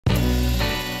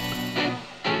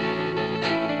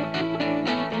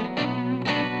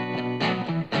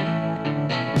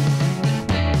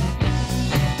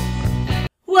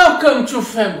Welcome to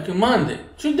Fabric Monday.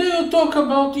 Today we'll talk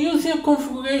about using a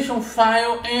configuration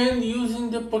file and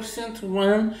using the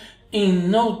 %run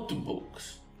in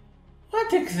notebooks.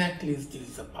 What exactly is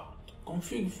this about?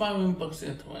 Config file in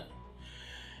 %run.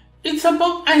 It's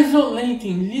about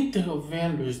isolating literal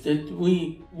values that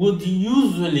we would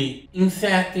usually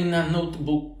insert in a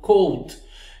notebook code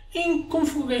in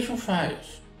configuration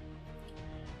files.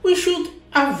 We should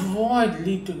avoid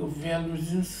literal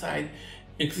values inside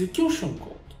execution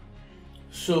code.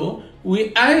 So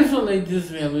we isolate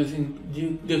these values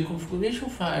in the configuration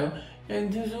file, and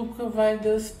this will provide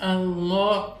us a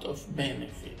lot of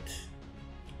benefits.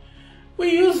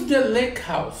 We use the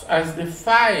lakehouse as the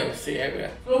files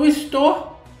area, so we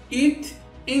store it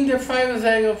in the files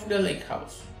area of the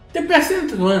lakehouse. The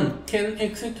 %run can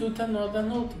execute another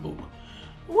notebook.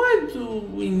 Why do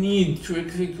we need to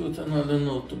execute another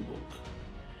notebook?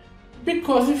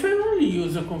 Because if I only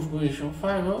use a configuration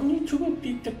file, I'll need to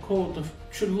repeat the code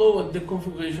to load the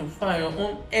configuration file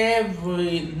on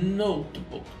every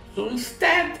notebook. So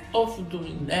instead of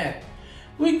doing that,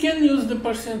 we can use the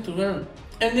 %run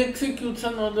and execute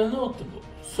another notebook.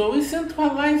 So we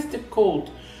centralize the code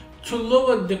to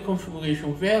load the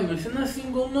configuration values in a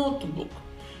single notebook,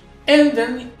 and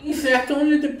then insert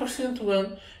only the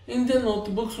 %run in the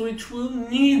notebooks which will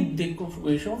need the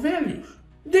configuration values.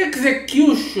 The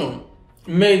execution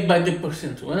made by the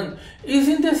 %run is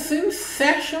in the same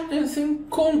session and same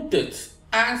context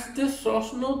as the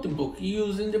source notebook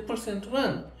using the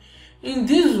 %run. In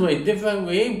this way, the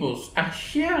variables are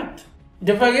shared.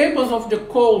 The variables of the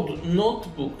code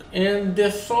notebook and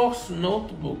the source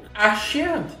notebook are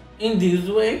shared. In this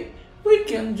way, we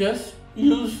can just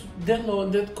use the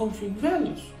loaded config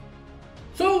values.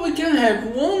 So we can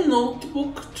have one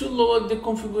notebook to load the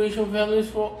configuration values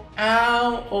for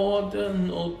all other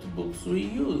notebooks we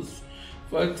use.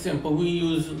 For example, we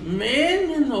use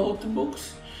many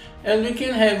notebooks, and we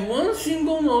can have one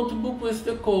single notebook with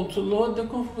the code to load the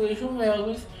configuration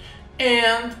values,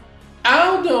 and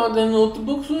all the other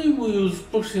notebooks we will use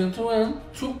 %run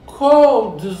to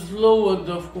call this load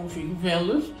of config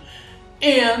values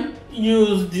and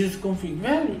use these config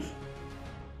values.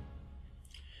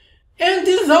 And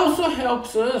this also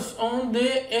helps us on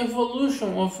the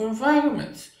evolution of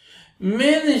environments,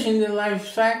 managing the life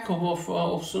cycle of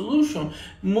our solution,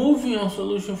 moving our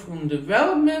solution from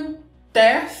development,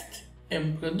 test,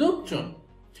 and production.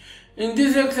 In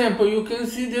this example, you can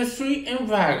see the 3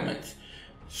 environments,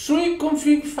 3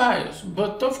 config files,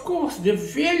 but of course the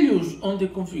values on the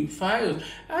config files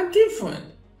are different.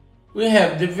 We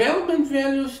have development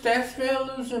values, test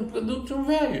values, and production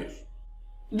values.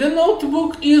 The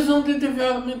notebook is on the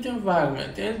development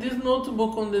environment, and this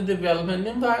notebook on the development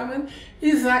environment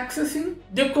is accessing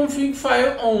the config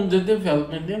file on the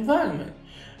development environment.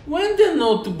 When the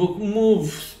notebook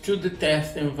moves to the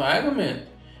test environment,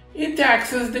 it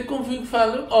accesses the config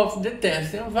file of the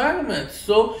test environment.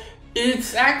 So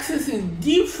it's accessing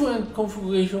different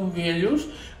configuration values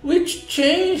which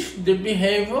change the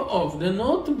behavior of the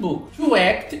notebook to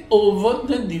act over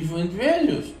the different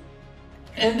values.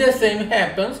 And the same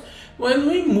happens when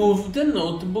we move the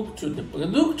notebook to the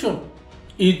production.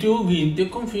 It will read the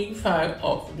config file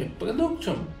of the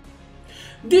production.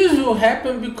 This will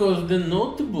happen because the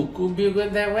notebook will be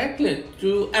redirected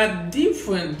to a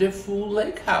different default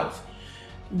lakehouse.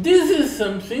 This is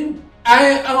something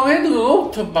I already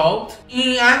wrote about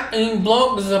in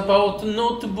blogs about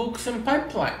notebooks and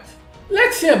pipelines.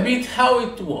 Let's see a bit how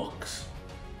it works.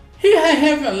 Here I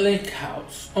have a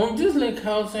lakehouse. On this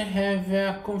lakehouse I have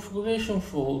a configuration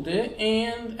folder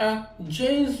and a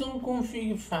JSON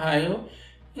config file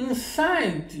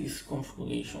inside this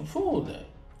configuration folder.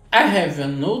 I have a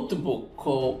notebook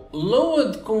called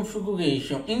load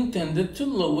configuration intended to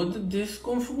load this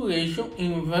configuration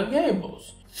in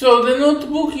variables. So the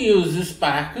notebook uses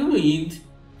Spark read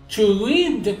to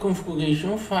read the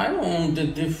configuration file on the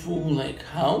default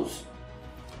lakehouse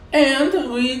and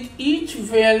read each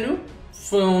value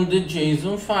from the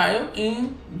JSON file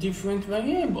in different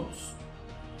variables.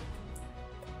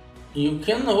 You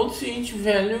can notice each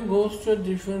value goes to a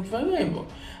different variable.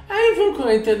 I even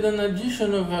created an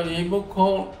additional variable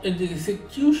called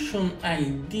execution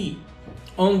ID.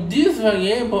 On this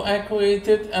variable, I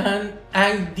created an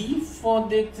ID for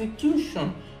the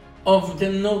execution of the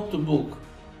notebook.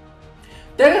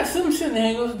 There are some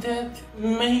scenarios that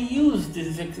may use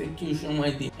this execution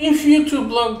ID. In future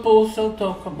blog posts I'll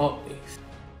talk about this.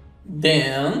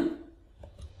 Then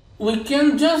we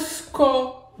can just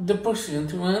call the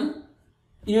 %run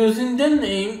using the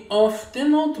name of the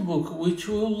notebook which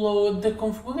will load the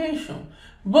configuration.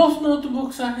 Both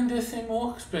notebooks are in the same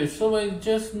workspace, so I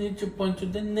just need to point to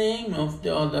the name of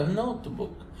the other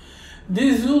notebook.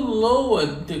 This will lower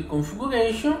the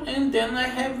configuration, and then I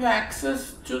have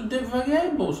access to the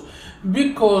variables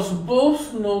because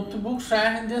both notebooks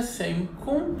are in the same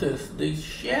context. They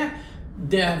share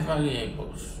their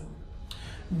variables.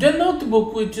 The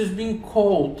notebook which is being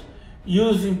called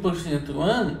using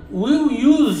 %1 will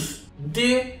use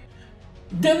the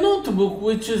notebook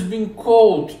which is being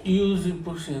called using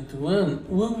 %1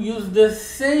 will use the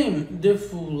same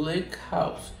default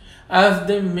lakehouse as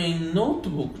the main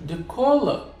notebook, the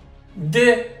caller.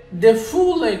 The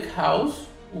full lakehouse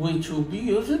which will be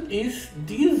used is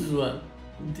this one,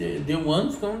 the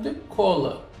one from the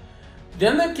caller.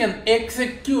 Then I can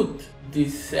execute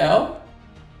this cell.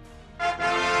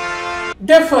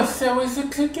 The first cell is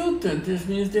executed. This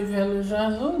means the values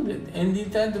are loaded, and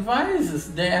it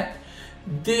advises that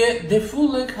the full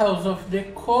lakehouse of the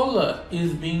caller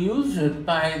is being used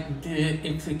by the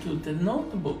executed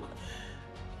notebook.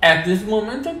 At this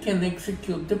moment I can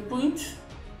execute the print,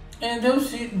 and I'll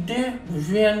see the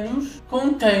values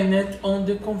contained on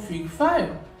the config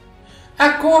file.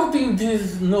 According to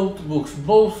these notebooks,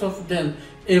 both of them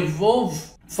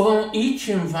evolve from each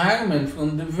environment,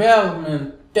 from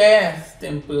development, test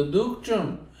and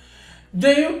production.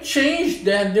 They will change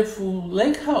their default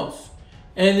lakehouse,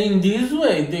 and in this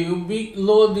way they will be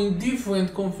loading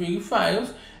different config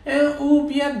files and will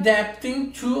be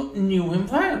adapting to new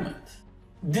environments.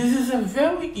 This is a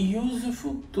very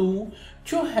useful tool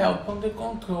to help on the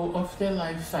control of the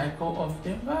life cycle of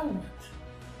the environment.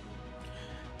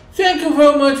 Thank you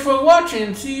very much for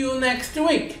watching. See you next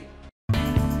week.